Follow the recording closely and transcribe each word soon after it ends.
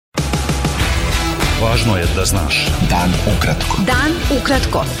Važno je da znaš. Dan ukratko. Dan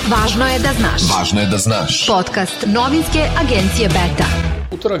ukratko. Važno je da znaš. Važno je da znaš. Podcast novinske agencije Beta.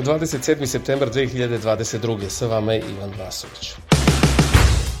 Utorak 27. septembar 2022. Sa vama je Ivan Vasović.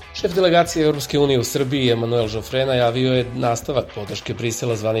 Šef delegacije Evropske unije u Srbiji, Emanuel Žofre, najavio je nastavak podrške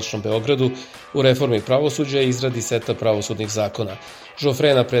Brisela zvaničnom Beogradu u reformi pravosuđa i izradi seta pravosudnih zakona.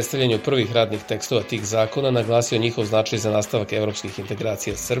 Žofre na predstavljanju prvih radnih tekstova tih zakona naglasio njihov značaj za nastavak evropskih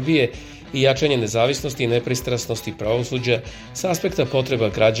integracija Srbije i jačanje nezavisnosti i nepristrasnosti pravosuđa sa aspekta potreba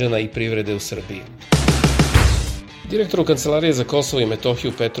građana i privrede u Srbiji. Direktoru Kancelarije za Kosovo i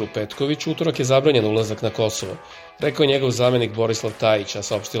Metohiju Petru Petkoviću utorak je zabranjen ulazak na Kosovo, rekao je njegov zamenik Borislav Tajić, a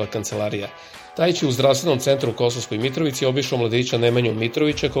saopštila kancelarija. Tajić je u zdravstvenom centru u Kosovskoj Mitrovici obišao mladića Nemanju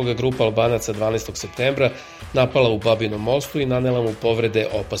Mitrovića, koga grupa Albanaca 12. septembra napala u Babinom Mostu i nanela mu povrede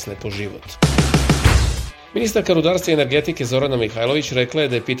opasne po život. Ministarka rudarstva i energetike Zorana Mihajlović rekla je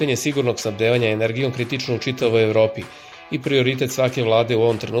da je pitanje sigurnog snabdevanja energijom kritično u čitavoj Evropi i prioritet svake vlade u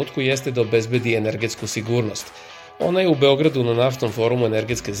ovom trenutku jeste da obezbedi energetsku sigurnost. Ona je u Beogradu na naftnom forumu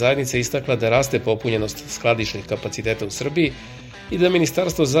energetske zajednice istakla da raste popunjenost skladišnih kapaciteta u Srbiji i da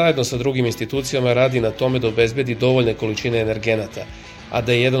ministarstvo zajedno sa drugim institucijama radi na tome da obezbedi dovoljne količine energenata, a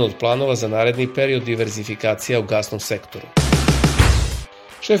da je jedan od planova za naredni period diverzifikacija u gasnom sektoru.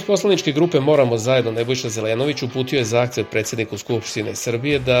 Šef poslaničke grupe Moramo zajedno Nebojša Zelenović uputio je zahtev predsjedniku Skupštine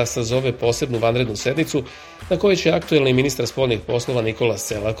Srbije da sazove posebnu vanrednu sednicu na kojoj će aktuelni ministar spoljnih poslova Nikola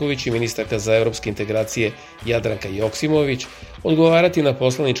Selaković i ministarka za evropske integracije Jadranka Joksimović odgovarati na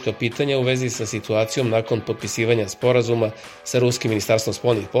poslanička pitanja u vezi sa situacijom nakon potpisivanja sporazuma sa Ruskim ministarstvom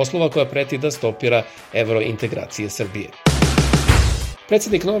spoljnih poslova koja preti da stopira evrointegracije Srbije.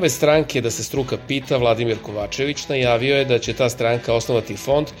 Predsjednik nove stranke Da se struka pita, Vladimir Kovačević, najavio je da će ta stranka osnovati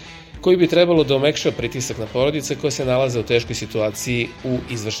fond koji bi trebalo da omekša pritisak na porodice koje se nalaze u teškoj situaciji u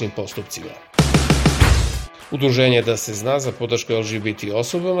izvršnim postupcima. Udruženje Da se zna za podršku LGBT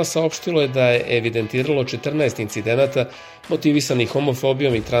osobama saopštilo je da je evidentiralo 14 incidenata motivisanih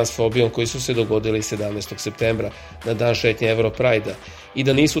homofobijom i transfobijom koji su se dogodili 17. septembra na dan šetnje Europrajda i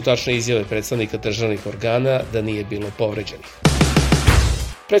da nisu tačne izjave predstavnika državnih organa da nije bilo povređenih.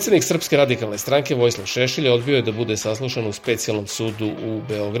 Predsjednik Srpske radikalne stranke Vojislav Šešelj odbio je da bude saslušan u specijalnom sudu u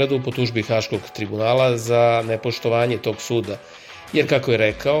Beogradu po tužbi Haškog tribunala za nepoštovanje tog suda, jer kako je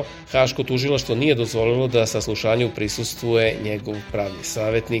rekao, Haško tužilaštvo nije dozvolilo da saslušanju prisustvuje njegov pravni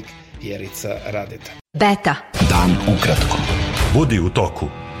savjetnik Vjerica Radeta. Beta. Dan ukratko. Budi u toku.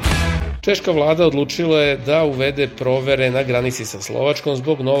 Češka vlada odlučila je da uvede provere na granici sa Slovačkom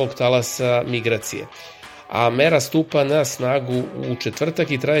zbog novog talasa migracije, a mera stupa na snagu u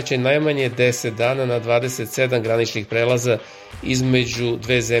četvrtak i trajeće najmanje 10 dana na 27 graničnih prelaza između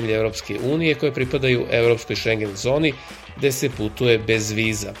dve zemlje Evropske unije koje pripadaju Evropskoj Schengen zoni gde se putuje bez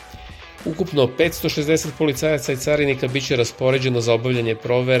viza. Ukupno 560 policajaca i carinika biće raspoređeno za obavljanje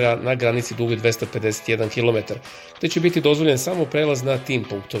provera na granici dugoj 251 km, gde će biti dozvoljen samo prelaz na tim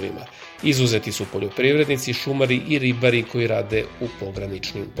punktovima. Izuzeti su poljoprivrednici, šumari i ribari koji rade u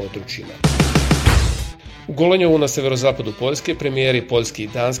pograničnim područjima. U Golanjovu na severozapadu Poljske, premijeri Poljske i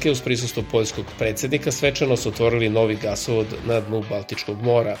Danske uz prisustvo poljskog predsjednika svečano su otvorili novi gasovod na dnu Baltičkog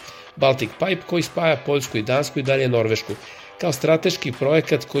mora, Baltic Pipe, koji spaja Poljsku i Dansku i dalje Norvešku, kao strateški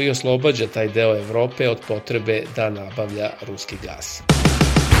projekat koji oslobađa taj deo Evrope od potrebe da nabavlja ruski gas.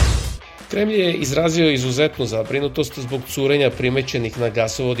 Kremlj je izrazio izuzetnu zabrinutost zbog curenja primećenih na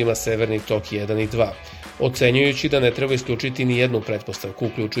gasovodima Severni tok 1 i 2, ocenjujući da ne treba isključiti ni jednu pretpostavku,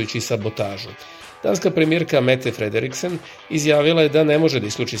 uključujući sabotažu. Danska premijerka Mette Frederiksen izjavila je da ne može da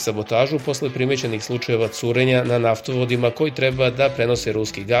isključi sabotažu posle primećenih slučajeva curenja na naftovodima koji treba da prenose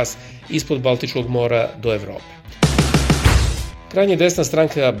ruski gas ispod Baltičkog mora do Evrope. Krajnje desna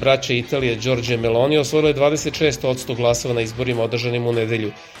stranka braće Italije Giorgia Meloni osvojila je 26% glasova na izborima održanim u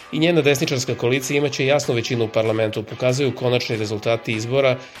nedelju i njena desničarska koalicija imaće jasnu većinu u parlamentu, pokazuju konačni rezultati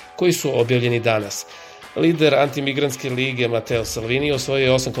izbora koji su objavljeni danas. Lider antimigrantske lige Matteo Salvini osvojio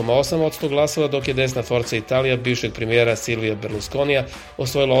je 8,8% glasova, dok je desna Forza Italija bivšeg premijera Silvija Berlusconija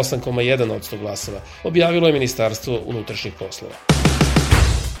osvojila 8,1% glasova, objavilo je Ministarstvo unutrašnjih poslova.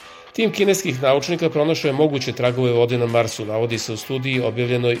 Tim kineskih naučnika pronašao je moguće tragove vode na Marsu, navodi se u studiji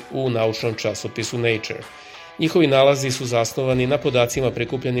objavljenoj u naučnom časopisu Nature. Njihovi nalazi su zasnovani na podacima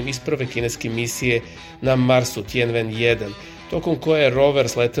prikupljenim iz prve kineske misije na Marsu Tianwen-1, tokom koje je rover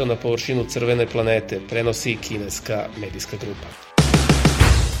sleteo na površinu crvene planete, prenosi kineska medijska grupa.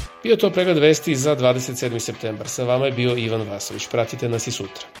 Bio to pregled vesti za 27. septembar. Sa vama je bio Ivan Vasović. Pratite nas i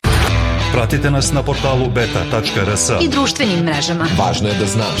sutra. Pratite nas na portalu beta.rs i društvenim mrežama. Važno je da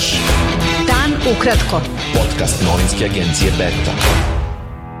znaš. Dan ukratko. Podcast novinske agencije Beta.